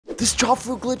This chop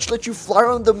fruit glitch lets you fly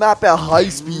around the map at high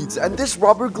speeds, and this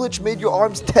rubber glitch made your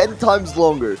arms 10 times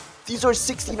longer. These are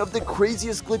 16 of the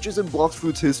craziest glitches in Blox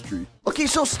Fruit's history. Okay,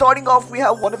 so starting off, we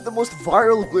have one of the most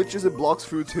viral glitches in Blox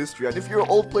Fruit's history, and if you're an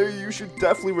old player, you should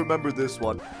definitely remember this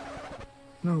one.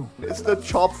 No. It's the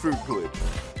chop fruit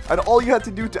glitch. And all you had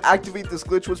to do to activate this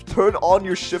glitch was turn on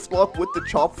your shift lock with the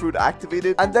chop fruit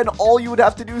activated. And then all you would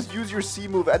have to do is use your C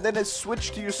move and then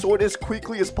switch to your sword as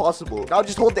quickly as possible. Now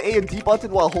just hold the A and D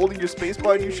button while holding your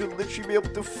spacebar and you should literally be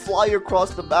able to fly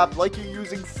across the map like you're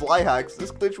using fly hacks.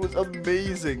 This glitch was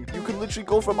amazing. You can literally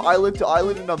go from island to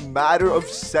island in a matter of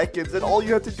seconds. And all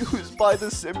you have to do is buy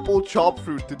the simple chop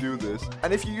fruit to do this.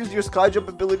 And if you use your sky jump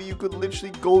ability, you could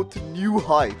literally go to new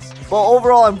heights. But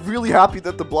overall, I'm really happy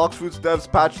that the Blox Fruits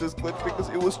devs patched this glitch because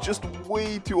it was just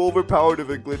way too overpowered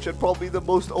of a glitch and probably the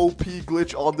most OP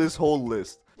glitch on this whole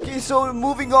list. Okay, so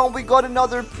moving on, we got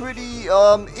another pretty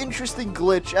interesting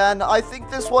glitch, and I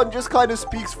think this one just kind of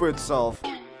speaks for itself.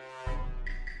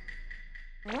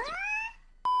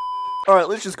 Alright,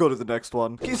 let's just go to the next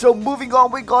one. Okay, so moving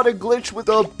on, we got a glitch with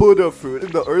a Buddha fruit.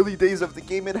 In the early days of the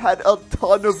game, it had a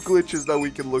ton of glitches that we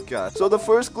can look at. So the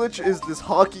first glitch is this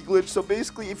hockey glitch. So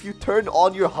basically, if you turn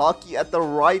on your hockey at the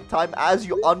right time as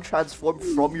you untransform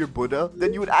from your Buddha,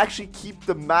 then you would actually keep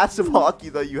the massive hockey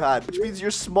that you had. Which means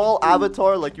your small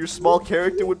avatar, like your small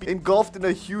character, would be engulfed in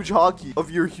a huge hockey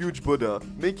of your huge Buddha,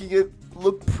 making it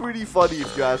look pretty funny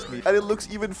if you ask me, and it looks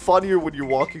even funnier when you're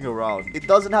walking around. It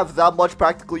doesn't have that much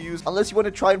practical use unless you want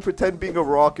to try and pretend being a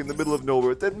rock in the middle of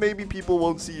nowhere. Then maybe people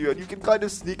won't see you and you can kind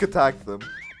of sneak attack them.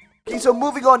 Okay, so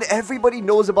moving on, everybody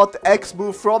knows about the X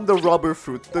move from the rubber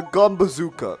fruit, the gun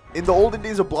bazooka. In the olden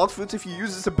days of Blox Fruits, if you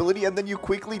use this ability and then you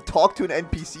quickly talk to an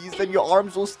NPCs, then your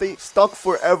arms will stay stuck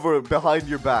forever behind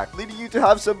your back, leading you to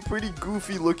have some pretty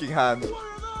goofy looking hands.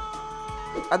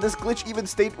 And this glitch even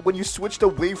stayed when you switched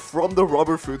away from the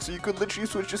rubber fruit, so you could literally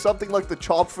switch to something like the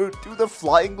chop fruit, do the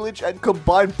flying glitch, and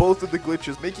combine both of the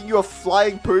glitches, making you a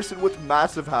flying person with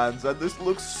massive hands, and this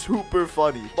looks super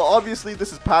funny. But obviously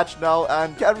this is patched now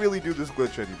and can't really do this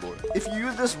glitch anymore. If you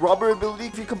use this rubber ability,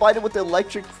 if you combine it with the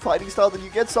electric fighting style, then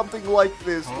you get something like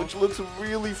this, which looks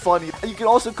really funny. And you can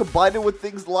also combine it with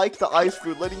things like the ice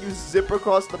fruit, letting you zip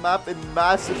across the map in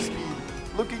massive speed,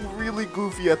 looking really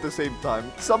goofy at the same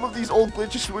time. Some of these old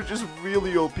glitches were just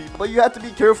really OP, but you had to be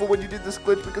careful when you did this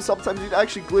glitch because sometimes you'd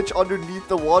actually glitch underneath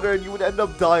the water and you would end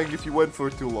up dying if you went for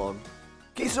too long.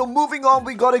 Okay, so moving on,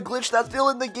 we got a glitch that's still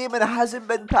in the game and hasn't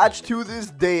been patched to this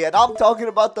day, and I'm talking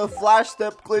about the flash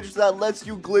step glitch that lets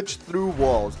you glitch through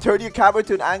walls. Turn your camera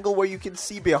to an angle where you can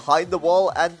see behind the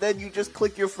wall, and then you just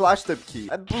click your flash step key,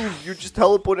 and boom, you're just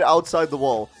teleported outside the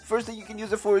wall. First thing you can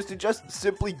use it for is to just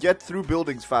simply get through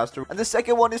buildings faster, and the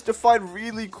second one is to find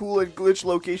really cool and glitch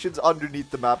locations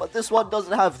underneath the map. But this one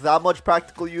doesn't have that much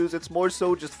practical use, it's more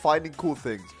so just finding cool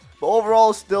things. But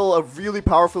overall, still a really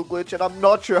powerful glitch, and I'm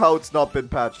not sure how it's not been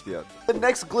patched yet. The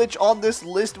next glitch on this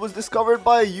list was discovered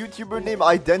by a YouTuber named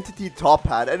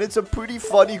IdentityTophat, and it's a pretty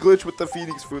funny glitch with the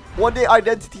Phoenix Fruit. One day,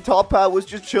 IdentityTophat was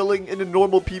just chilling in a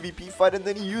normal PvP fight, and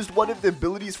then he used one of the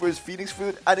abilities for his Phoenix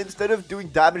Fruit, and instead of doing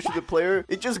damage to the player,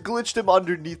 it just glitched him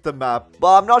underneath the map.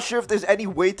 But I'm not sure if there's any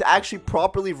way to actually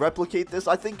properly replicate this.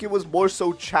 I think it was more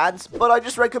so chance, but I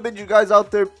just recommend you guys out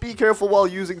there, be careful while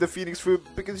using the Phoenix Fruit,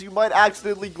 because you might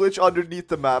accidentally glitch underneath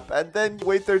the map, and then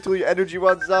wait there till your energy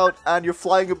runs out and your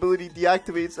flying ability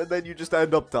deactivates, and then you just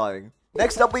end up dying.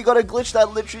 Next up, we got a glitch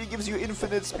that literally gives you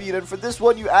infinite speed, and for this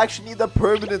one you actually need the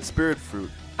permanent spirit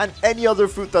fruit and any other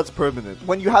fruit that's permanent.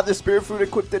 When you have the spirit fruit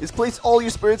equipped, is place all your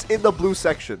spirits in the blue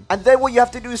section, and then what you have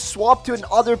to do is swap to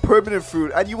another permanent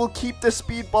fruit, and you will keep the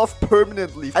speed buff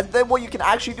permanently. And then what you can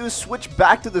actually do is switch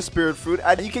back to the spirit fruit,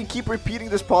 and you can keep repeating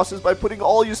this process by putting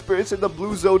all your spirits in the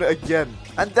blue zone again.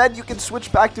 And then you can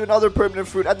switch back to another permanent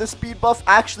fruit, and the speed buff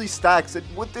actually stacks. And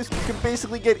with this, you can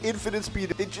basically get infinite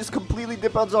speed. It just completely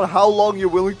depends on how long you're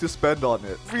willing to spend on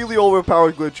it. Really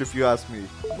overpowered glitch if you ask me.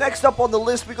 Next up on the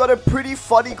list, we got a pretty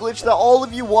funny glitch that all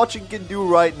of you watching can do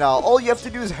right now. All you have to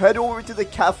do is head over to the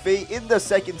cafe in the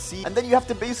second seat, and then you have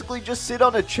to basically just sit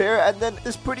on a chair, and then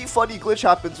this pretty funny glitch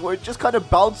happens where it just kind of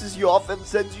bounces you off and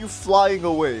sends you flying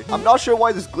away. I'm not sure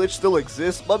why this glitch still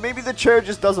exists, but maybe the chair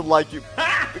just doesn't like you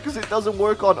because it doesn't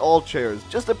work on all chairs.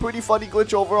 Just a pretty funny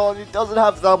glitch overall, and it doesn't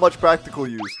have that much practical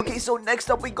use. Okay, so next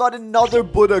up we got another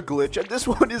Buddha glitch, and this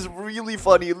one is really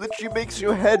funny. It literally makes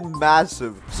your head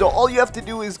massive. So all you have to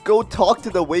do do is go talk to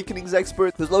the Awakenings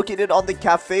expert who's located on the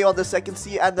cafe on the 2nd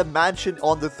sea and the mansion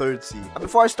on the 3rd sea. And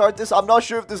before I start this, I'm not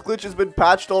sure if this glitch has been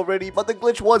patched already, but the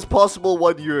glitch was possible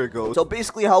 1 year ago. So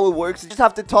basically how it works is you just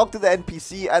have to talk to the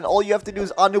NPC and all you have to do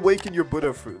is unawaken your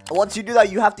Buddha fruit. And once you do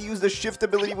that, you have to use the shift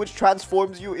ability which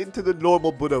transforms you into the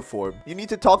normal Buddha form. You need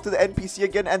to talk to the NPC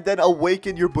again and then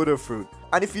awaken your Buddha fruit.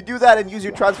 And if you do that and use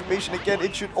your transformation again,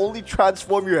 it should only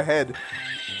transform your head.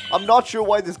 I'm not sure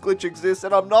why this glitch exists,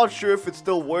 and I'm not sure if it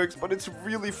still works, but it's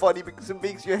really funny because it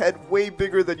makes your head way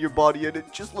bigger than your body, and it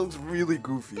just looks really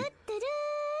goofy.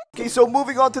 Okay, so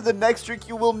moving on to the next trick,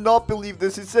 you will not believe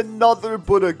this. It's another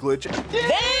Buddha glitch.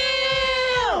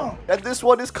 And this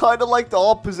one is kind of like the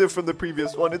opposite from the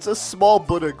previous one. It's a small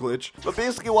Buddha glitch. But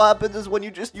basically what happens is when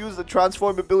you just use the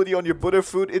transform ability on your Buddha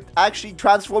fruit, it actually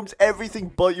transforms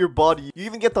everything but your body. You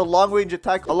even get the long range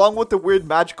attack along with the weird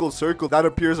magical circle that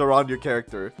appears around your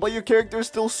character. But your character is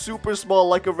still super small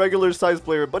like a regular sized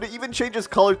player, but it even changes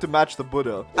color to match the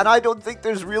Buddha. And I don't think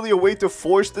there's really a way to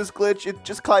force this glitch. It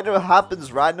just kind of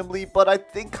happens randomly, but I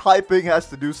think hyping has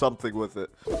to do something with it.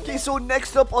 Okay, so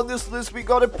next up on this list, we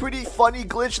got a pretty funny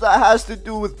glitch that has to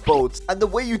do with boats. And the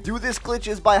way you do this glitch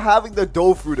is by having the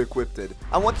dough fruit equipped.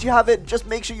 And once you have it, just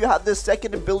make sure you have the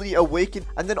second ability awakened,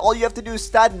 and then all you have to do is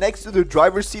stand next to the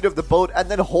driver's seat of the boat and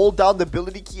then hold down the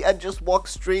ability key and just walk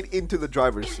straight into the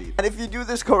driver's seat. And if you do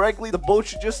this correctly, the boat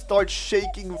should just start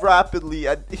shaking rapidly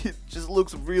and it just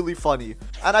looks really funny.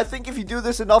 And I think if you do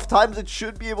this enough times, it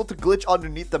should be able to glitch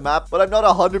underneath the map, but I'm not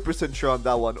 100% sure on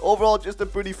that one. Overall, just a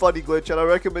pretty funny glitch, and I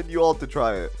recommend you all to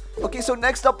try it. Okay, so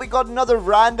next up we got another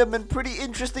random and pretty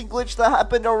interesting glitch that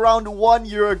happened around 1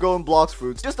 year ago in Blox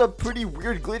Fruits. Just a pretty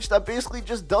weird glitch that basically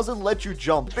just doesn't let you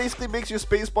jump. It basically makes your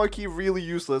spacebar key really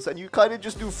useless and you kind of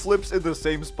just do flips in the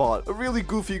same spot. A really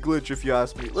goofy glitch if you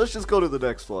ask me. Let's just go to the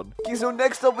next one. Okay, so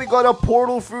next up we got a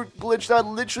portal fruit glitch that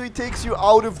literally takes you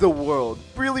out of the world.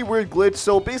 Really weird glitch.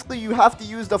 So basically you have to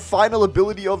use the final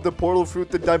ability of the portal fruit,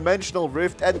 the dimensional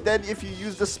rift, and then if you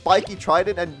use the spiky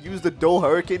trident and use the dough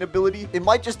hurricane ability, it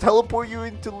might just teleport you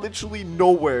into literally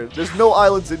nowhere. There's no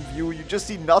islands in view. You just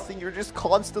see nothing. You're just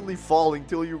constantly falling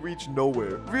till you reach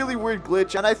nowhere. Really weird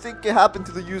glitch, and I think it happened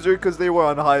to the user because they were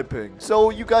on high ping.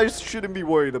 So you guys shouldn't be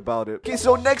worried about it. Okay,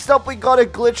 so next up we got a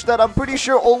glitch that I'm pretty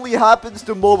sure only happens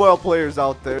to mobile players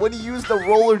out there. When you use the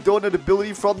roller donut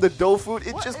ability from the dough fruit,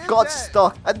 it just got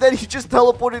stuck, and then he just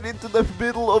teleported into the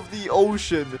middle of the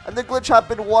ocean. And the glitch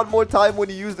happened one more time when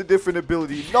he used a different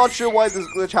ability. Not sure why this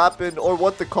glitch happened or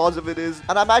what the cause of it is,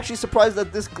 and I'm actually surprised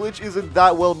that this glitch isn't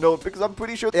that well known because I'm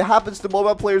pretty sure it happens to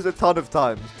mobile players a ton of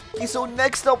times. Okay, so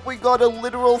next up we got a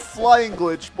literal flying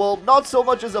glitch. Well, not so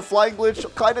much as a flying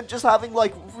glitch, kind of just having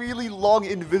like really long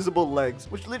invisible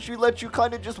legs, which literally let you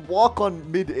kind of just walk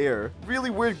on mid-air. Really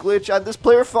weird glitch, and this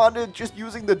player found it just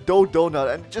using the dough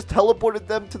donut and it just teleported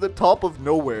them to the top of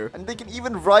nowhere. And they can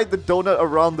even ride the donut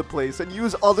around the place and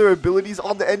use other abilities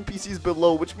on the NPCs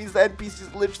below, which means the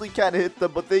NPCs literally can't hit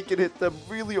them, but they can hit them.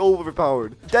 Really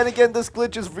overpowered. Then again, this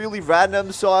glitch is really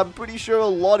random, so I'm pretty sure a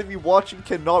lot of you watching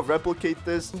cannot replicate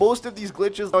this. Most of these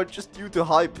glitches are just due to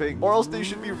high ping, or else they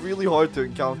should be really hard to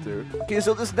encounter. Okay,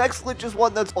 so this next glitch is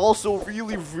one that's also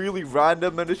really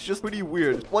random, and it's just pretty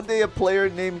weird. One day a player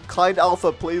named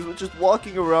KindAlpha Plays was just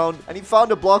walking around and he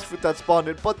found a Blox Fruit that spawned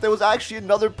it, but there was actually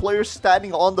another player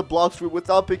standing on the Blox Fruit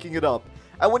without picking it up.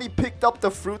 And when he picked up the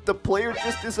fruit, the player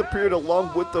just disappeared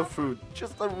along with the fruit.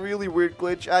 Just a really weird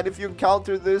glitch, and if you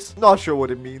encounter this, not sure what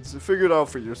it means. Figure it out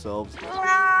for yourselves.